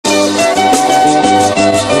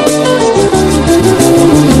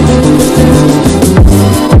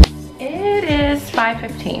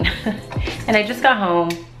5:15 and I just got home.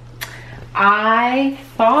 I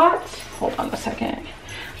thought, hold on a second.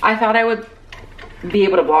 I thought I would be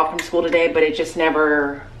able to vlog from school today, but it just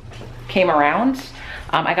never came around.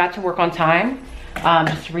 I got to work on time.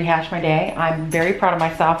 Just to rehash my day, I'm very proud of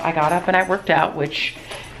myself. I got up and I worked out, which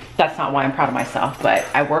that's not why I'm proud of myself, but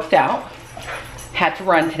I worked out. Had to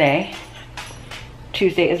run today.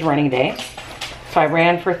 Tuesday is running day. So I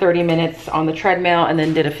ran for 30 minutes on the treadmill and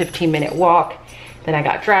then did a 15-minute walk. Then I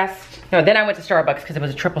got dressed. No, then I went to Starbucks because it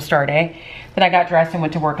was a triple star day. Then I got dressed and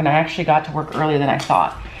went to work, and I actually got to work earlier than I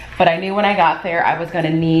thought. But I knew when I got there, I was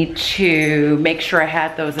gonna need to make sure I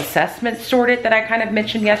had those assessments sorted that I kind of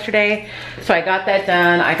mentioned yesterday. So I got that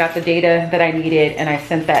done. I got the data that I needed, and I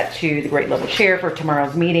sent that to the grade level chair for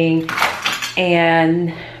tomorrow's meeting.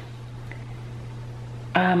 And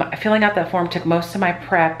filling out that form took most of my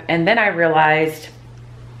prep. And then I realized,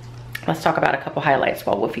 let's talk about a couple highlights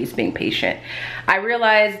while Wolfie's being patient. I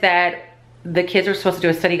realized that the kids are supposed to do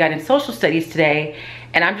a study guide in social studies today,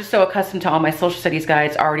 and I'm just so accustomed to all my social studies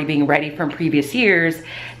guides already being ready from previous years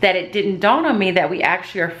that it didn't dawn on me that we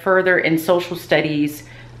actually are further in social studies,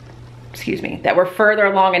 excuse me, that we're further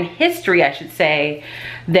along in history, I should say,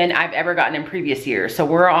 than I've ever gotten in previous years. So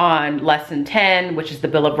we're on lesson 10, which is the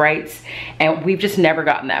Bill of Rights, and we've just never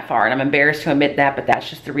gotten that far. And I'm embarrassed to admit that, but that's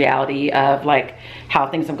just the reality of like how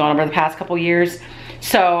things have gone over the past couple years.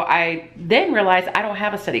 So I then realized I don't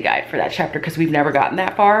have a study guide for that chapter because we've never gotten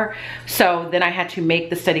that far. So then I had to make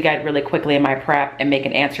the study guide really quickly in my prep and make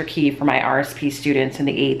an answer key for my RSP students and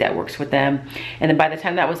the aide that works with them. And then by the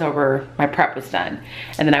time that was over, my prep was done.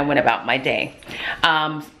 And then I went about my day.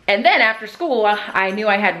 And then after school, I knew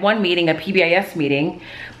I had one meeting, a PBIS meeting,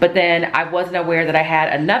 but then I wasn't aware that I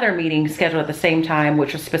had another meeting scheduled at the same time,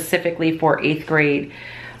 which was specifically for 8th grade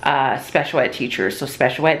special ed teachers. So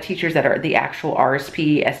special ed teachers that are the actual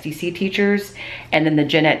RSP SDC teachers, and then the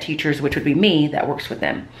gen ed teachers, which would be me, that works with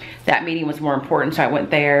them. That meeting was more important, so I went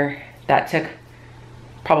there. That took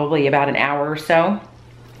probably about an hour or so.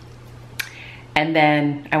 And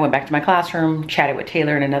then I went back to my classroom, chatted with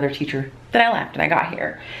Taylor and another teacher. Then I left and I got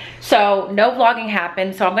here. So no vlogging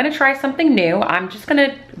happened. So I'm gonna try something new. I'm just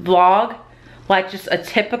gonna vlog like just a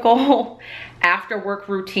typical after work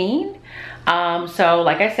routine. So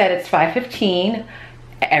like I said, it's 5:15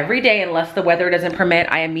 every day, unless the weather doesn't permit.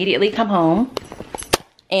 I immediately come home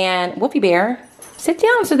and Wolfie Bear, sit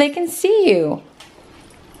down so they can see you.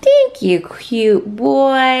 Thank you, cute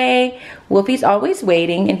boy. Wolfie's always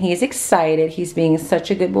waiting and he's excited. He's being such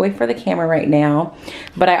a good boy for the camera right now.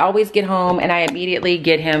 But I always get home and I immediately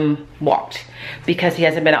get him walked because he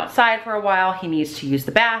hasn't been outside for a while. He needs to use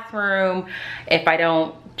the bathroom. If I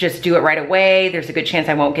don't just do it right away, there's a good chance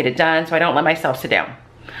I won't get it done. So I don't let myself sit down.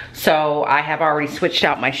 So I have already switched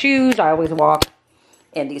out my shoes. I always walk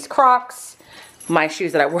in these Crocs. My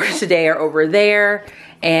shoes that I wore today are over there.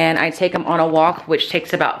 And I take them on a walk, which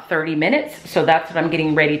takes about 30 minutes. So that's what I'm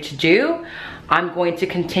getting ready to do. I'm going to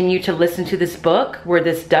continue to listen to this book where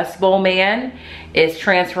this Dust Bowl man is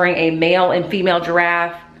transferring a male and female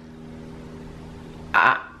giraffe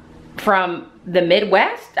from the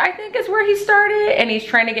Midwest, I think is where he started, and he's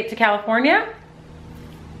trying to get to California.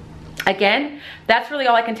 Again, that's really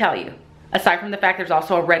all I can tell you. Aside from the fact there's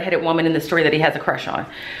also a redheaded woman in the story that he has a crush on.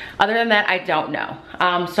 Other than that, I don't know.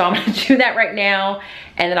 So I'm gonna do that right now,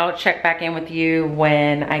 and then I'll check back in with you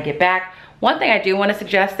when I get back. One thing I do wanna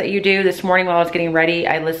suggest that you do, this morning while I was getting ready,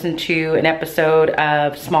 I listened to an episode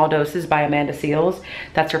of Small Doses by Amanda Seales.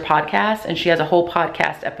 That's her podcast, and she has a whole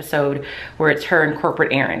podcast episode where it's her and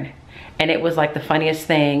Corporate Aaron. And it was like the funniest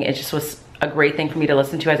thing. It just was a great thing for me to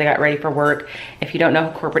listen to as I got ready for work. If you don't know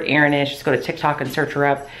who Corporate Aaron is, just go to TikTok and search her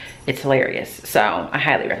up. It's hilarious. So I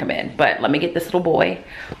highly recommend. But let me get this little boy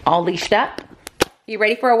all leashed up. You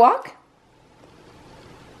ready for a walk?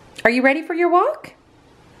 Are you ready for your walk?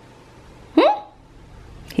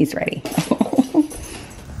 He's ready.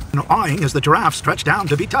 Awing as the giraffe stretched down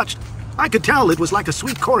to be touched. I could tell it was like a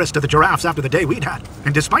sweet chorus to the giraffes after the day we'd had.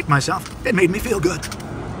 And despite myself, it made me feel good.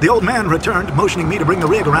 The old man returned, motioning me to bring the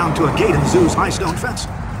rig around to a gate in the zoo's high stone fence.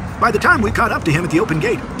 By the time we caught up to him at the open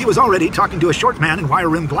gate, he was already talking to a short man in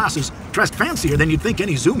wire-rimmed glasses, dressed fancier than you'd think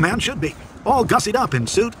any zoo man should be, all gussied up in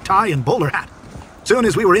suit, tie, and bowler hat. Soon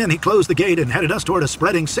as we were in, he closed the gate and headed us toward a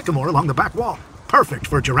spreading sycamore along the back wall. Perfect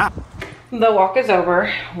for a giraffe. The walk is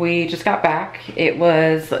over. We just got back. It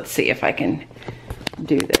was, let's see if I can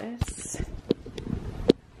do this.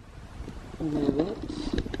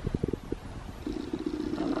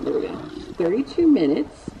 32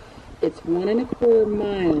 minutes. It's 1¼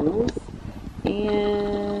 miles,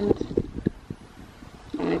 and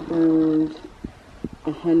I burned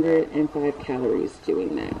 105 calories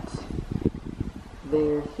doing that.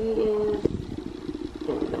 There he is.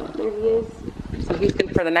 There he is. So he's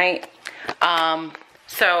good for the night.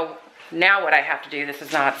 So now what I have to do, this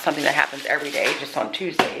is not something that happens every day, just on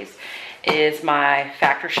Tuesdays, is my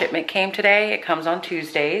factor shipment came today. It comes on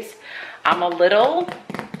Tuesdays. I'm a little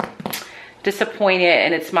disappointed,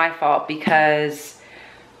 and it's my fault, because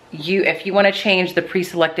if you want to change the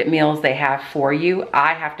pre-selected meals they have for you,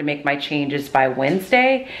 I have to make my changes by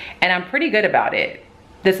Wednesday, and I'm pretty good about it.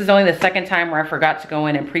 This is only the second time where I forgot to go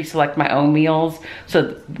in and pre-select my own meals.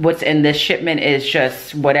 So what's in this shipment is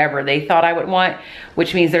just whatever they thought I would want,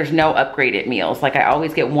 which means there's no upgraded meals. Like, I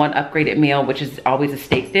always get one upgraded meal, which is always a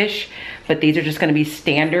steak dish, but these are just gonna be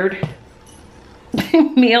standard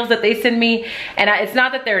meals that they send me. And it's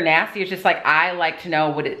not that they're nasty, it's just like, I like to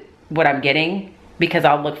know what I'm getting, because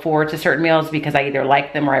I'll look forward to certain meals because I either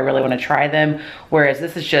like them or I really want to try them. Whereas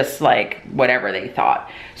this is just like whatever they thought.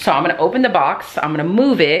 So I'm gonna open the box, I'm gonna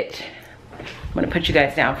move it. I'm gonna put you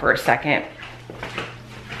guys down for a second.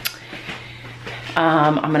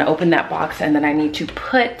 I'm gonna open that box, and then I need to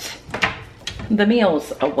put the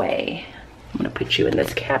meals away. I'm gonna put you in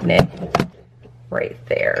this cabinet right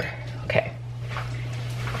there. Okay.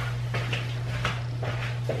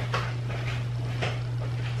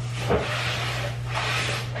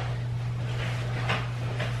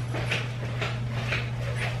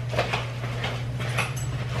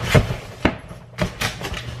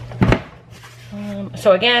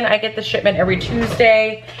 So again, I get the shipment every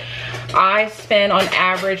Tuesday. I spend on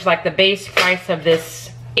average, like the base price of this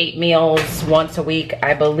 8 meals once a week,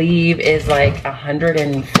 I believe is like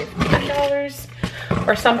 $150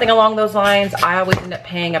 or something along those lines. I always end up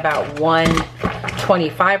paying about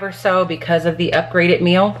 $125 or so because of the upgraded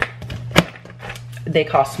meal. They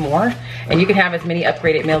cost more, and you can have as many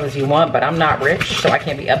upgraded meals as you want, but I'm not rich, so I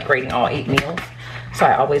can't be upgrading all 8 meals. So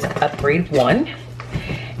I always upgrade one.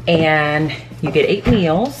 And you get 8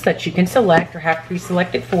 meals that you can select or have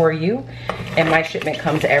pre-selected for you. And my shipment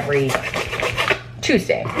comes every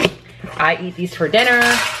Tuesday. I eat these for dinner.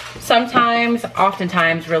 Sometimes,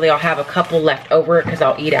 oftentimes, really, I'll have a couple left over because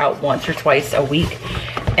I'll eat out once or twice a week.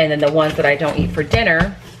 And then the ones that I don't eat for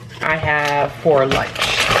dinner, I have for lunch.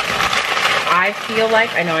 I feel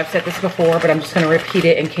like, I know I've said this before, but I'm just gonna repeat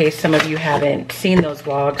it in case some of you haven't seen those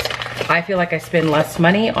vlogs. I feel like I spend less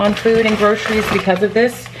money on food and groceries because of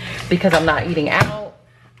this, because I'm not eating out.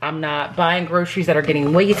 I'm not buying groceries that are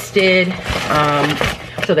getting wasted.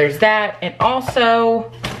 So there's that. And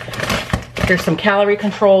also, there's some calorie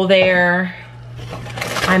control there.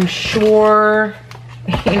 I'm sure,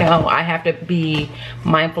 you know, I have to be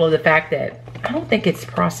mindful of the fact that I don't think it's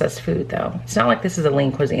processed food though. It's not like this is a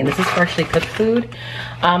lean cuisine. This is freshly cooked food.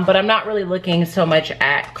 But I'm not really looking so much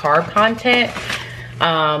at carb content.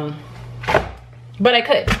 But I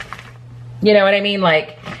could. You know what I mean?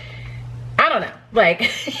 Like, I don't know.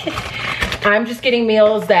 Like, I'm just getting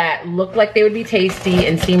meals that look like they would be tasty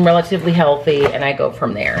and seem relatively healthy, and I go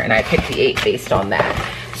from there. And I pick the 8 based on that.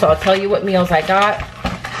 So I'll tell you what meals I got,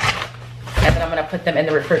 and then I'm gonna put them in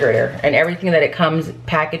the refrigerator. And everything that it comes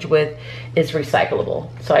packaged with is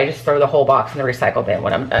recyclable. So I just throw the whole box in the recycle bin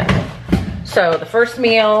when I'm done. So the first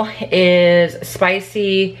meal is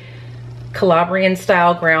spicy Calabrian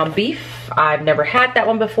style ground beef. I've never had that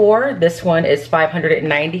one before. This one is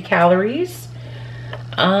 590 calories.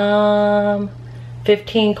 15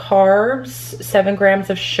 carbs, 7 grams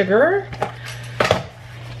of sugar.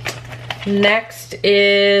 Next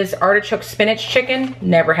is artichoke spinach chicken.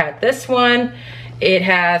 Never had this one. It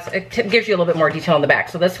gives you a little bit more detail on the back.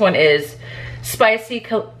 So this one is spicy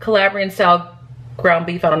Calabrian style ground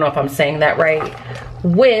beef. I don't know if I'm saying that right.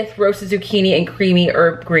 With roasted zucchini and creamy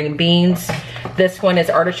herb green beans. This one is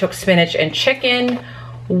artichoke spinach and chicken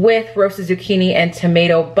with roasted zucchini and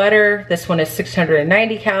tomato butter. This one is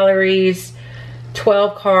 690 calories,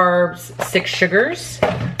 12 carbs, 6 sugars.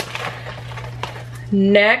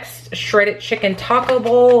 Next, shredded chicken taco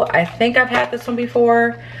bowl. I think I've had this one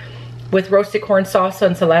before. With roasted corn salsa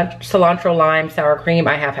and cilantro, lime, sour cream.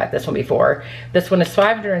 I have had this one before. This one is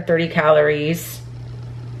 530 calories,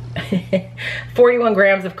 41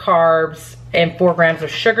 grams of carbs, and 4 grams of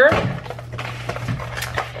sugar.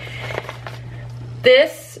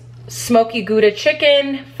 This smoky Gouda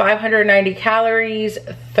chicken, 590 calories,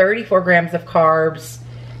 34 grams of carbs,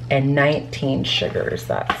 and 19 sugars.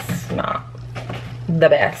 That's not the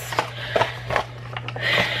best.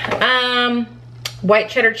 White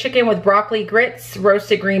cheddar chicken with broccoli grits,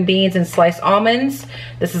 roasted green beans, and sliced almonds.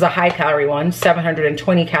 This is a high calorie one,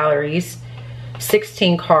 720 calories,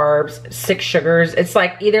 16 carbs, 6 sugars. It's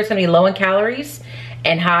like either it's gonna be low in calories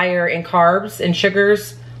and higher in carbs and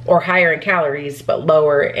sugars, or higher in calories but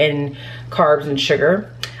lower in carbs and sugar.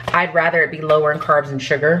 I'd rather it be lower in carbs and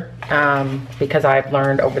sugar because I've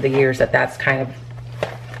learned over the years that that's kind of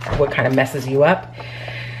what kind of messes you up.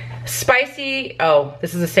 Spicy, oh,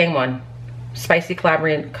 this is the same one. Spicy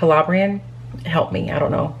Calabrian, help me, I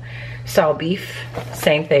don't know. Sal beef,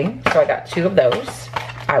 same thing. So I got 2 of those.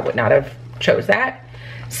 I would not have chose that.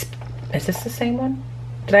 Is this the same one?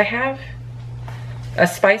 Did I have a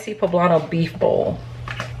spicy poblano beef bowl?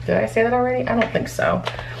 Did I say that already? I don't think so.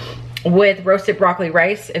 With roasted broccoli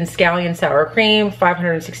rice and scallion sour cream,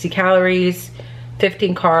 560 calories,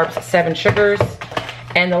 15 carbs, 7 sugars.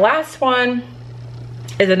 And the last one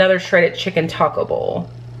is another shredded chicken taco bowl.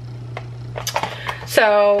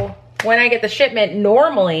 So when I get the shipment,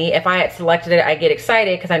 normally if I had selected it, I get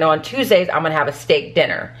excited because I know on Tuesdays I'm gonna have a steak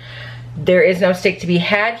dinner. There is no steak to be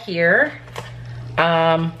had here.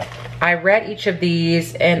 I read each of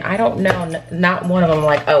these and I don't know, not one of them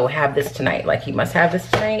like, oh, have this tonight. Like you must have this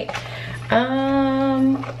tonight.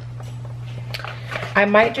 I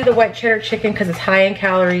might do the white cheddar chicken because it's high in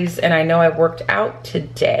calories and I know I worked out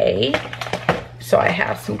today. So I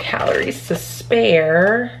have some calories to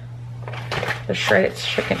spare. The shredded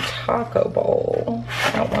chicken taco bowl.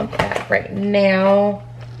 I don't want that right now.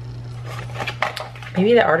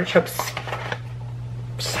 Maybe the artichoke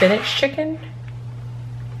spinach chicken?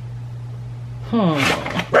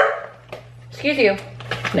 Excuse you.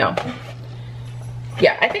 No.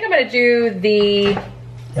 Yeah, I think I'm gonna do the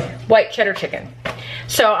white cheddar chicken.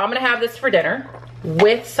 So I'm gonna have this for dinner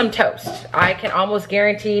with some toast. I can almost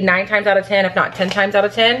guarantee 9 times out of 10, if not 10 times out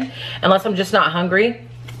of 10, unless I'm just not hungry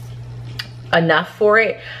enough for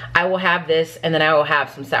it, I will have this and then I will have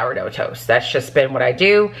some sourdough toast. That's just been what I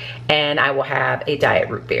do. And I will have a diet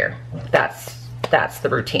root beer. That's the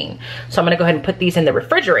routine. So I'm gonna go ahead and put these in the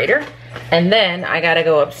refrigerator and then I gotta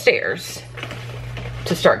go upstairs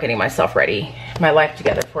to start getting myself ready, my life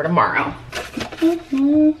together for tomorrow.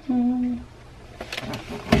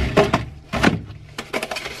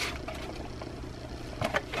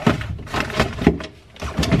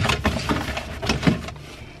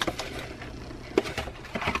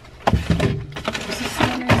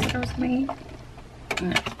 Me?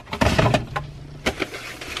 No.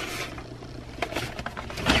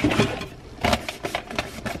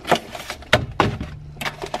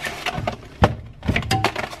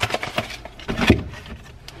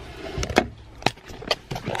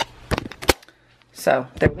 So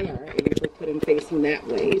there they are. I usually put them facing that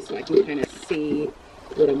way so I can kind of see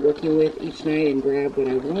what I'm working with each night and grab what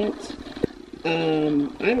I want.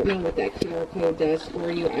 I don't know what that QR code does for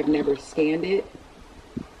you. I've never scanned it.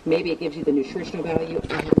 Maybe it gives you the nutritional value.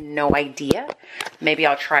 I have no idea. Maybe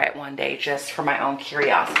I'll try it one day just for my own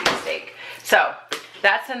curiosity's sake. So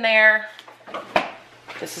that's in there.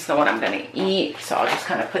 This is the one I'm gonna eat. So I'll just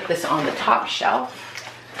kind of put this on the top shelf.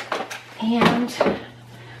 And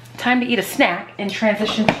time to eat a snack and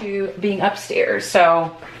transition to being upstairs.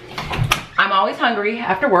 So I'm always hungry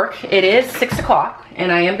after work. It is 6 o'clock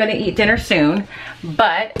and I am gonna eat dinner soon,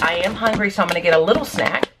 but I am hungry, so I'm gonna get a little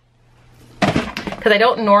snack. Because I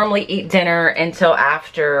don't normally eat dinner until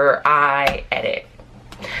after I edit.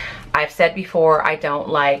 I've said before, I don't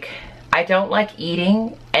like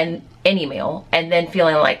eating any meal and then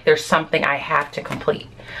feeling like there's something I have to complete.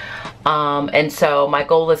 And so my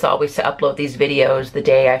goal is always to upload these videos the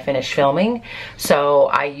day I finish filming. So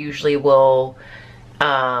I usually will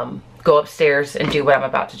go upstairs and do what I'm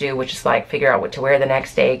about to do, which is like figure out what to wear the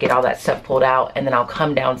next day, get all that stuff pulled out, and then I'll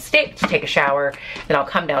come downstairs to take a shower. Then I'll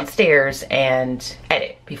come downstairs and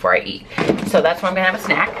edit before I eat. So that's where I'm gonna have a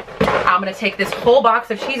snack. I'm gonna take this whole box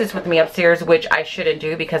of cheeses with me upstairs, which I shouldn't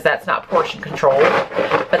do because that's not portion control.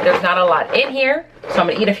 But there's not a lot in here, so I'm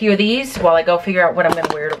gonna eat a few of these while I go figure out what I'm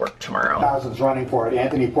gonna wear to work tomorrow. Thousands running for it.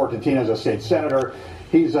 Anthony Portantino is a state senator.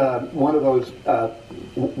 He's one of those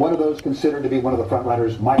considered to be one of the front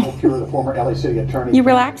runners. Michael Pure, the former LA city attorney. You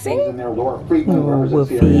relaxing? In there. Laura Friedman represents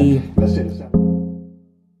the area in the city assembly.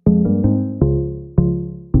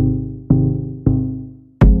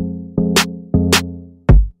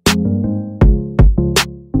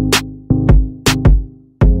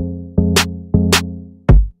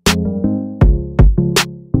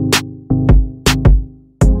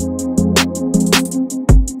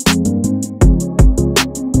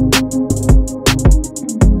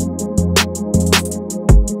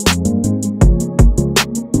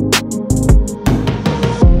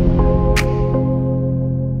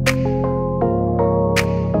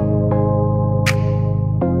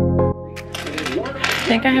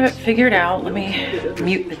 I think I have it figured out. Let me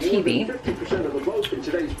mute the TV.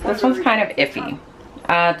 This one's kind of iffy.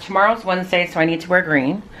 Tomorrow's Wednesday, so I need to wear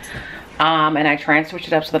green. And I try and switch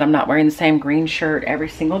it up so that I'm not wearing the same green shirt every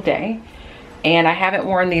single day. And I haven't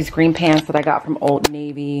worn these green pants that I got from Old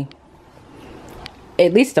Navy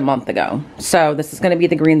at least a month ago. So this is going to be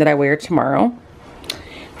the green that I wear tomorrow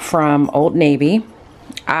from Old Navy.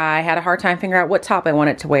 I had a hard time figuring out what top I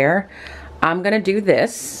wanted to wear. I'm going to do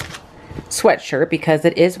this sweatshirt because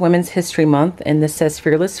it is Women's History Month and this says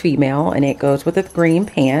Fearless Female and it goes with the green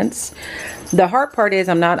pants. The hard part is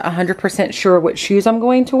I'm not 100% sure what shoes I'm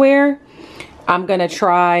going to wear. I'm going to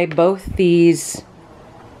try both these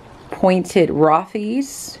pointed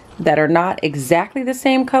Rothy's that are not exactly the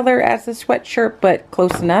same color as the sweatshirt but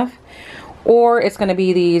close enough, or it's going to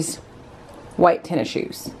be these white tennis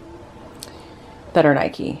shoes that are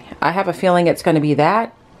Nike. I have a feeling it's going to be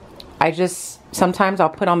that. Sometimes I'll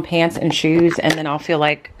put on pants and shoes and then I'll feel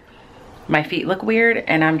like my feet look weird,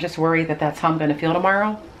 and I'm just worried that that's how I'm going to feel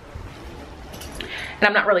tomorrow. And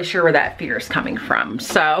I'm not really sure where that fear is coming from.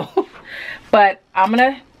 So, but I'm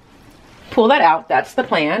going to pull that out. That's the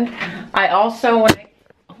plan. I also,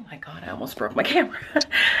 oh my God, I almost broke my camera.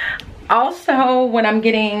 Also, when I'm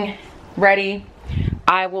getting ready,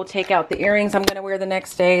 I will take out the earrings I'm going to wear the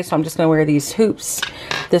next day. So I'm just going to wear these hoops.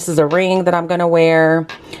 This is a ring that I'm going to wear.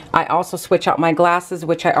 I also switch out my glasses,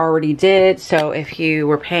 which I already did. So if you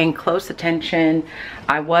were paying close attention,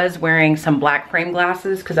 I was wearing some black frame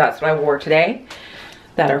glasses because that's what I wore today,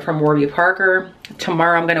 that are from Warby Parker.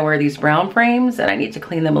 Tomorrow I'm going to wear these brown frames and I need to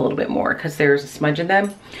clean them a little bit more because there's a smudge in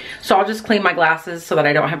them. So I'll just clean my glasses so that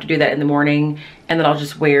I don't have to do that in the morning, and then I'll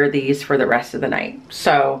just wear these for the rest of the night.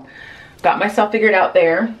 So got myself figured out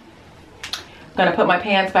there. Gonna put my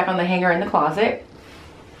pants back on the hanger in the closet,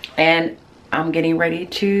 and I'm getting ready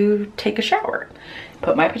to take a shower,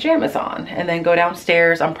 put my pajamas on, and then go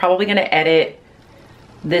downstairs. I'm probably gonna edit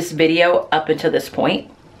this video up until this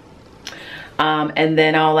point. And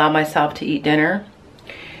then I'll allow myself to eat dinner,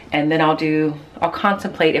 and then I'll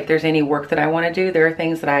contemplate if there's any work that I want to do. There are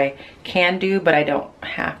things that I can do, but I don't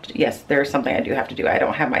have to. Yes, there's something I do have to do. I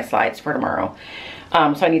don't have my slides for tomorrow.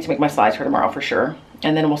 So I need to make my slides for tomorrow for sure.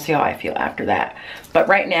 And then we'll see how I feel after that. But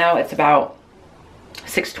right now it's about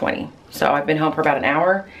 6:20. So I've been home for about an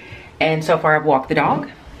hour. And so far I've walked the dog.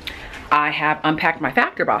 I have unpacked my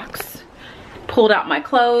factor box, pulled out my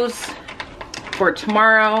clothes for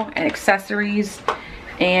tomorrow and accessories.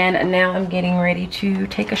 And now I'm getting ready to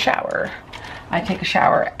take a shower. I take a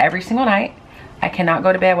shower every single night. I cannot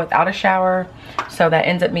go to bed without a shower. So that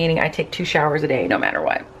ends up meaning I take 2 showers a day no matter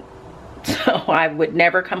what. So I would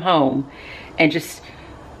never come home and just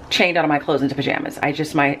change out of my clothes into pajamas.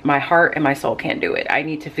 My heart and my soul can't do it. I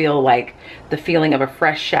need to feel like the feeling of a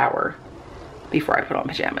fresh shower before I put on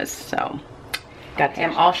pajamas. So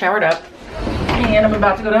I'm all showered up and I'm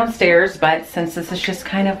about to go downstairs, but since this is just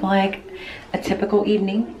kind of like a typical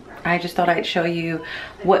evening, I just thought I'd show you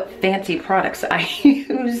what fancy products I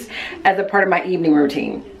use as a part of my evening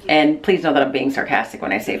routine. And please know that I'm being sarcastic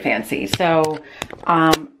when I say fancy. So,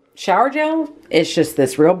 shower gel is just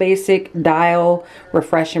this real basic Dial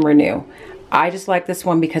Refresh and Renew. I just like this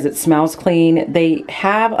one because it smells clean. They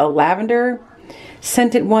have a lavender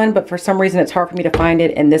scented one, but for some reason it's hard for me to find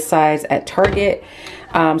it in this size at Target.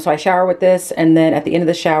 So I shower with this, and then at the end of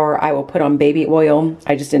the shower I will put on baby oil.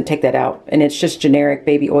 I just didn't take that out, and it's just generic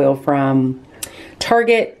baby oil from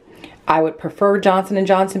Target. I would prefer Johnson &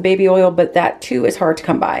 Johnson baby oil, but that too is hard to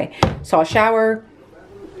come by. So I'll shower.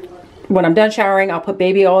 When I'm done showering, I'll put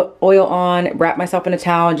baby oil on, wrap myself in a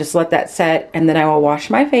towel, and just let that set. And then I will wash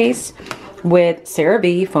my face with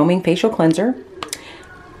CeraVe Foaming Facial Cleanser.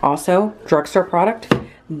 Also, drugstore product.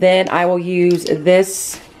 Then I will use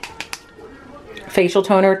this facial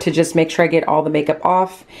toner to just make sure I get all the makeup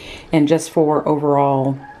off, and just for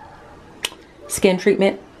overall skin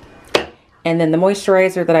treatment. And then the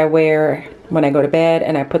moisturizer that I wear when I go to bed,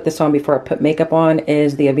 and I put this on before I put makeup on,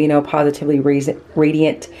 is the Aveeno Positively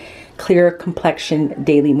Radiant Clear Complexion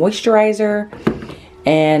Daily Moisturizer.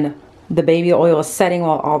 And the baby oil is setting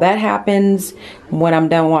while all that happens. When I'm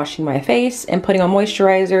done washing my face and putting on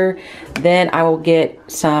moisturizer, then I will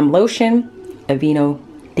get some lotion, Aveeno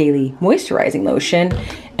Daily Moisturizing Lotion,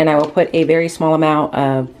 and I will put a very small amount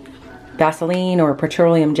of Vaseline or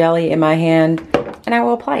petroleum jelly in my hand, and I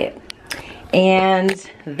will apply it. And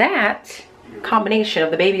that combination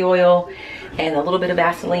of the baby oil and a little bit of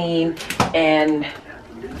Vaseline and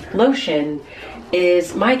lotion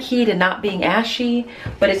is my key to not being ashy,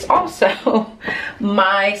 but it's also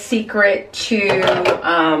my secret to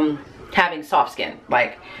having soft skin.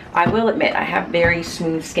 Like, I will admit I have very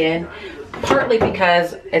smooth skin, partly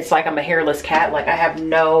because it's like I'm a hairless cat. Like, I have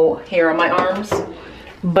no hair on my arms,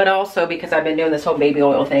 but also because I've been doing this whole baby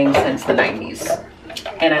oil thing since the 90s,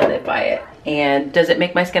 and I live by it. And does it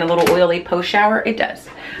make my skin a little oily post shower? It does,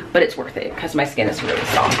 but it's worth it because my skin is really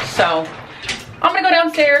soft. So I'm gonna go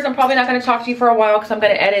downstairs. I'm probably not gonna talk to you for a while because I'm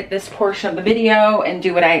gonna edit this portion of the video and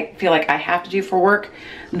do what I feel like I have to do for work.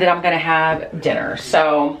 Then I'm gonna have dinner.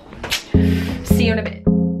 So see you in a bit.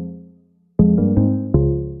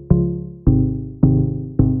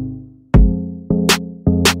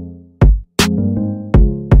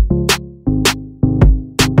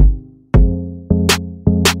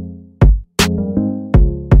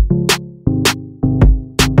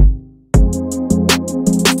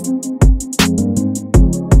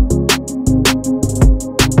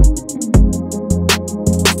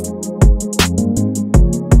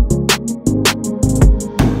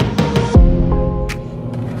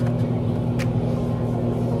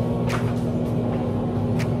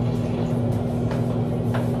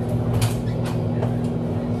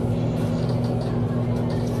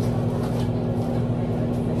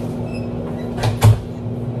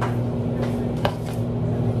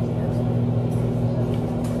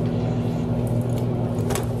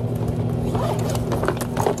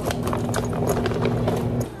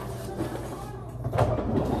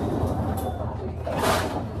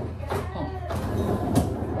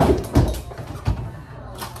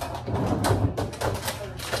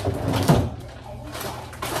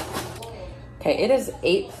 Okay, it is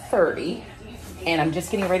 8:30 and I'm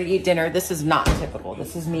just getting ready to eat dinner. This is not typical.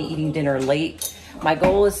 This is me eating dinner late. My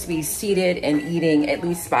goal is to be seated and eating at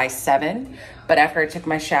least by 7. But after I took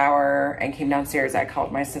my shower and came downstairs, I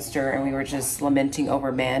called my sister and we were just lamenting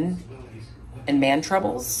over men and man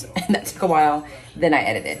troubles. And that took a while. Then I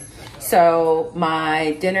edited. So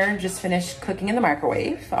my dinner just finished cooking in the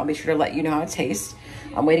microwave. I'll be sure to let you know how it tastes.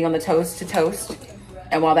 I'm waiting on the toast to toast.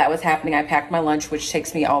 And while that was happening, I packed my lunch, which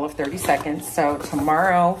takes me all of 30 seconds. So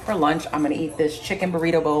tomorrow for lunch, I'm gonna eat this chicken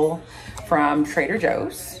burrito bowl from Trader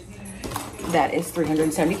Joe's. That is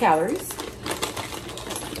 370 calories.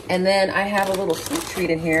 And then I have a little sweet treat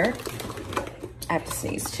in here. I have to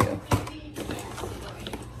sneeze too.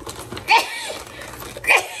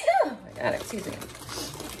 Oh my God, excuse me.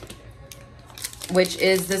 Which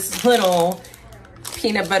is this little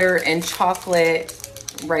peanut butter and chocolate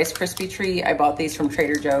Rice Krispie treat. I bought these from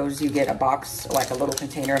Trader Joe's. You get a box, like a little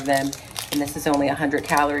container of them, and this is only 100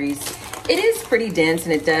 calories. It is pretty dense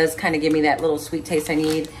and it does kind of give me that little sweet taste I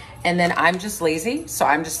need. And then I'm just lazy, so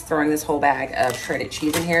I'm just throwing this whole bag of shredded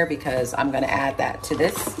cheese in here because I'm gonna add that to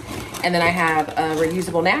this. And then I have a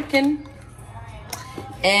reusable napkin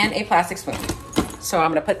and a plastic spoon. So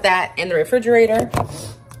I'm gonna put that in the refrigerator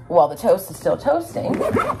while the toast is still toasting.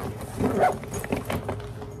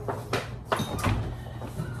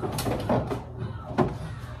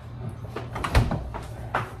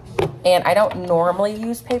 And I don't normally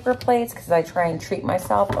use paper plates because I try and treat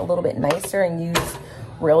myself a little bit nicer and use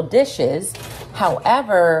real dishes.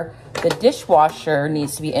 However, the dishwasher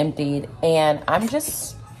needs to be emptied and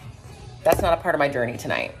that's not a part of my journey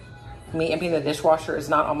tonight. Me emptying the dishwasher is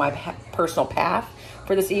not on my personal path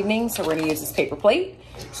for this evening. So we're gonna use this paper plate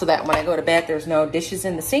so that when I go to bed, there's no dishes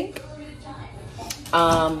in the sink.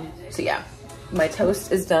 So yeah, my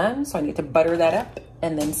toast is done. So I need to butter that up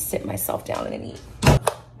and then sit myself down and eat.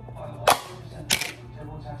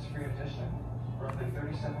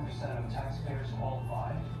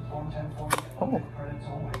 Oh.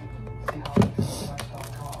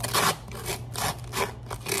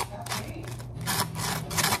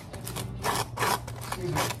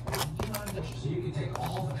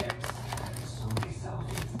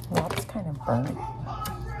 Well, it's kind of burnt.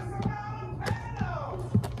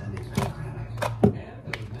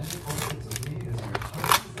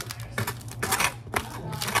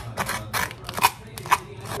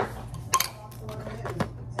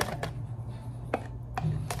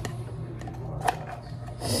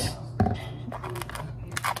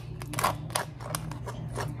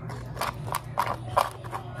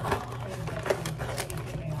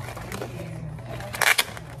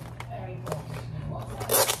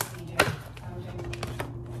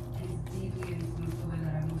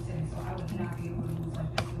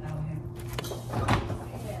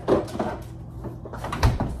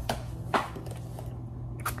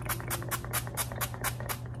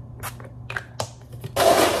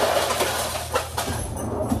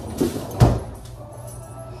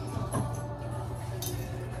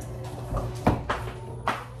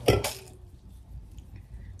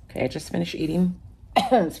 Okay, I just finished eating,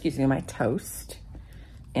 excuse me, my toast.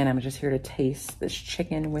 And I'm just here to taste this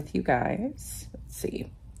chicken with you guys. Let's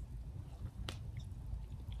see.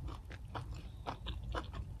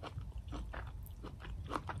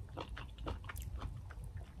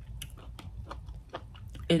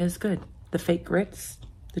 It is good. The fake grits,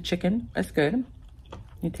 the chicken is good.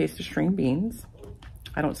 You taste the string beans.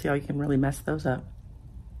 I don't see how you can really mess those up.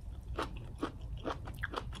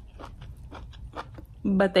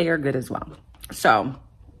 but they are good as well. So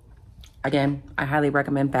again, I highly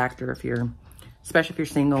recommend Factor especially if you're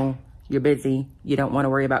single, you're busy, you don't want to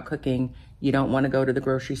worry about cooking, you don't want to go to the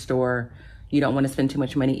grocery store, you don't want to spend too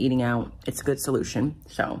much money eating out. It's a good solution.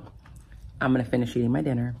 So I'm going to finish eating my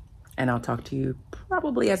dinner and I'll talk to you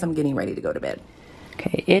probably as I'm getting ready to go to bed.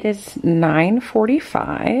 Okay, it is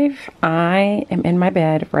 9:45. I am in my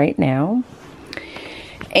bed right now.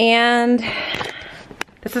 And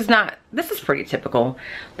this is pretty typical.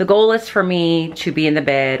 The goal is for me to be in the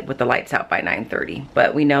bed with the lights out by 9:30.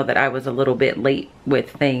 But we know that I was a little bit late with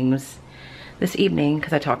things this evening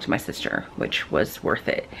because I talked to my sister, which was worth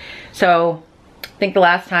it. So I think the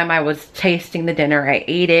last time I was tasting the dinner, I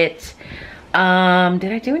ate it. Did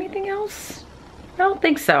I do anything else? I don't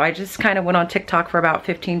think so. I just kind of went on TikTok for about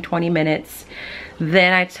 15-20 minutes.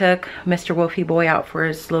 Then I took Mr. Wolfie Boy out for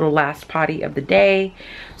his little last potty of the day.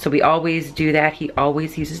 So we always do that. He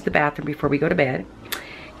always uses the bathroom before we go to bed.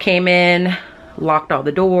 Came in, locked all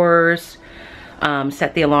the doors,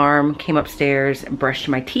 set the alarm, came upstairs, brushed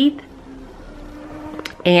my teeth.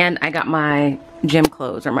 And I got my gym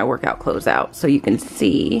clothes or my workout clothes out. So you can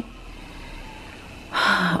see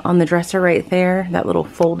on the dresser right there, that little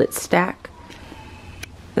folded stack.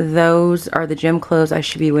 Those are the gym clothes I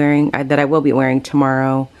should be wearing, that I will be wearing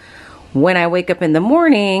tomorrow when I wake up in the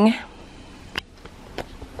morning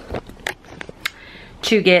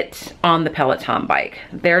to get on the Peloton bike.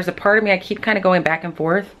 There's a part of me, I keep kind of going back and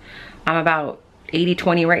forth. I'm about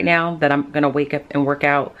 80-20 right now that I'm gonna wake up and work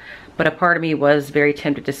out. But a part of me was very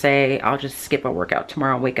tempted to say, I'll just skip a workout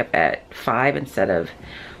tomorrow and wake up at 5 instead of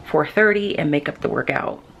 4:30 and make up the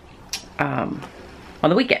workout on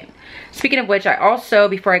the weekend. Speaking of which, I also,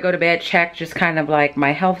 before I go to bed, check just kind of like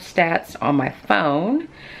my health stats on my phone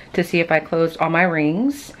to see if I closed all my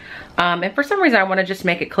rings. And for some reason, I want to just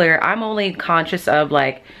make it clear, I'm only conscious of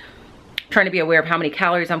like trying to be aware of how many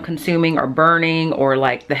calories I'm consuming or burning or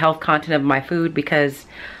like the health content of my food because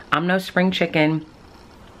I'm no spring chicken.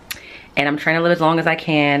 And I'm trying to live as long as I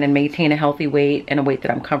can and maintain a healthy weight and a weight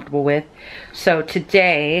that I'm comfortable with. So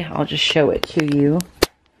today, I'll just show it to you.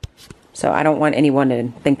 So I don't want anyone to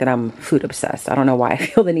think that I'm food obsessed. I don't know why I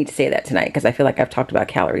feel the need to say that tonight because I feel like I've talked about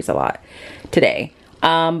calories a lot today.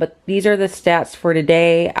 But these are the stats for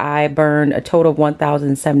today. I burned a total of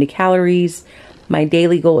 1,070 calories. My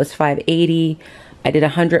daily goal is 580. I did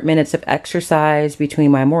 100 minutes of exercise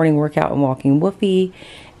between my morning workout and walking Woofy.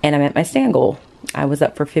 And I'm at my stand goal. I was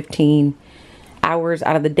up for 15 hours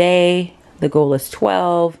out of the day. The goal is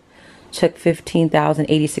 12. Took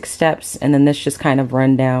 15,086 steps. And then this just kind of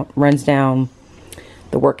runs down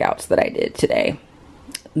the workouts that I did today.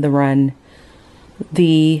 The run,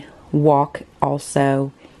 the walk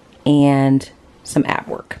also, and some ab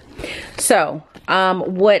work. So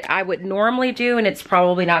what I would normally do, and it's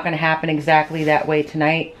probably not going to happen exactly that way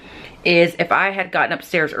tonight, is if I had gotten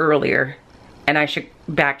upstairs earlier, and I should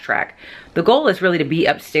backtrack. The goal is really to be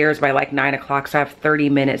upstairs by like 9 o'clock, so I have 30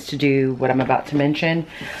 minutes to do what I'm about to mention.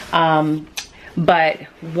 But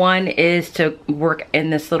one is to work in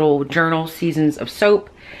this little journal, Seasons of Soap.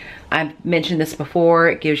 I've mentioned this before.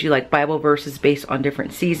 It gives you like Bible verses based on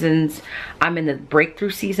different seasons. I'm in the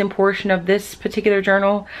breakthrough season portion of this particular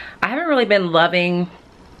journal. I haven't really been loving,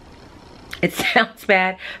 it sounds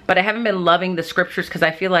bad, but I haven't been loving the scriptures because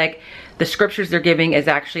I feel like the scriptures they're giving is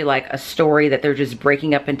actually like a story that they're just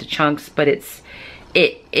breaking up into chunks, but it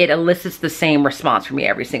elicits the same response from me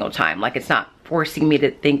every single time. Like it's not forcing me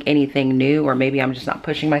to think anything new, or maybe I'm just not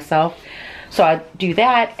pushing myself. So I do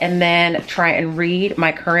that and then try and read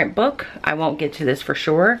my current book. I won't get to this for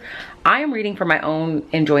sure. I am reading for my own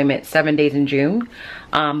enjoyment 7 Days in June,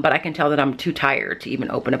 but I can tell that I'm too tired to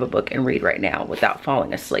even open up a book and read right now without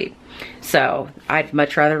falling asleep. So I'd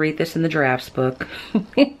much rather read this in the giraffes book,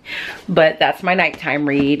 but that's my nighttime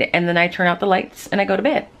read. And then I turn out the lights and I go to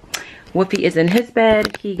bed. Woofy is in his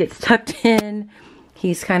bed. He gets tucked in.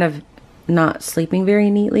 He's kind of not sleeping very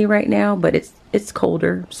neatly right now, but it's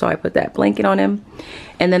colder, so I put that blanket on him.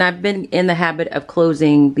 And then I've been in the habit of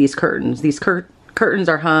closing these curtains. These curtains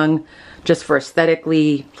are hung just for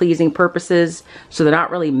aesthetically pleasing purposes, so they're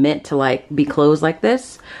not really meant to like be closed like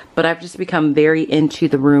this, but I've just become very into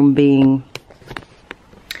the room being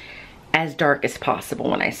as dark as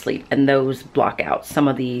possible when I sleep, and those block out some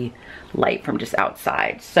of the light from just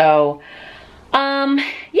outside. So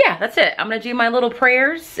yeah, that's it. I'm gonna do my little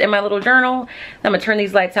prayers in my little journal. I'm gonna turn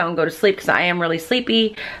these lights out and go to sleep because I am really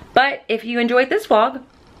sleepy. But if you enjoyed this vlog,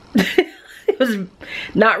 it was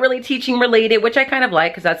not really teaching related, which I kind of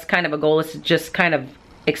like because that's kind of a goal, is to just kind of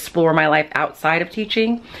explore my life outside of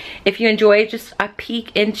teaching. If you enjoy just a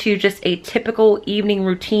peek into just a typical evening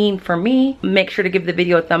routine for me, make sure to give the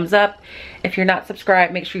video a thumbs up. If you're not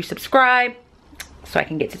subscribed, make sure you subscribe so I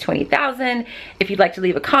can get to 20,000. If you'd like to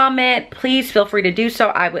leave a comment, please feel free to do so.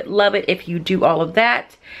 I would love it if you do all of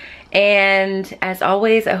that. And as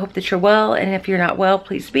always, I hope that you're well, and if you're not well,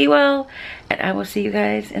 please be well, and I will see you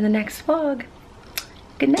guys in the next vlog.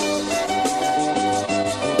 Good night.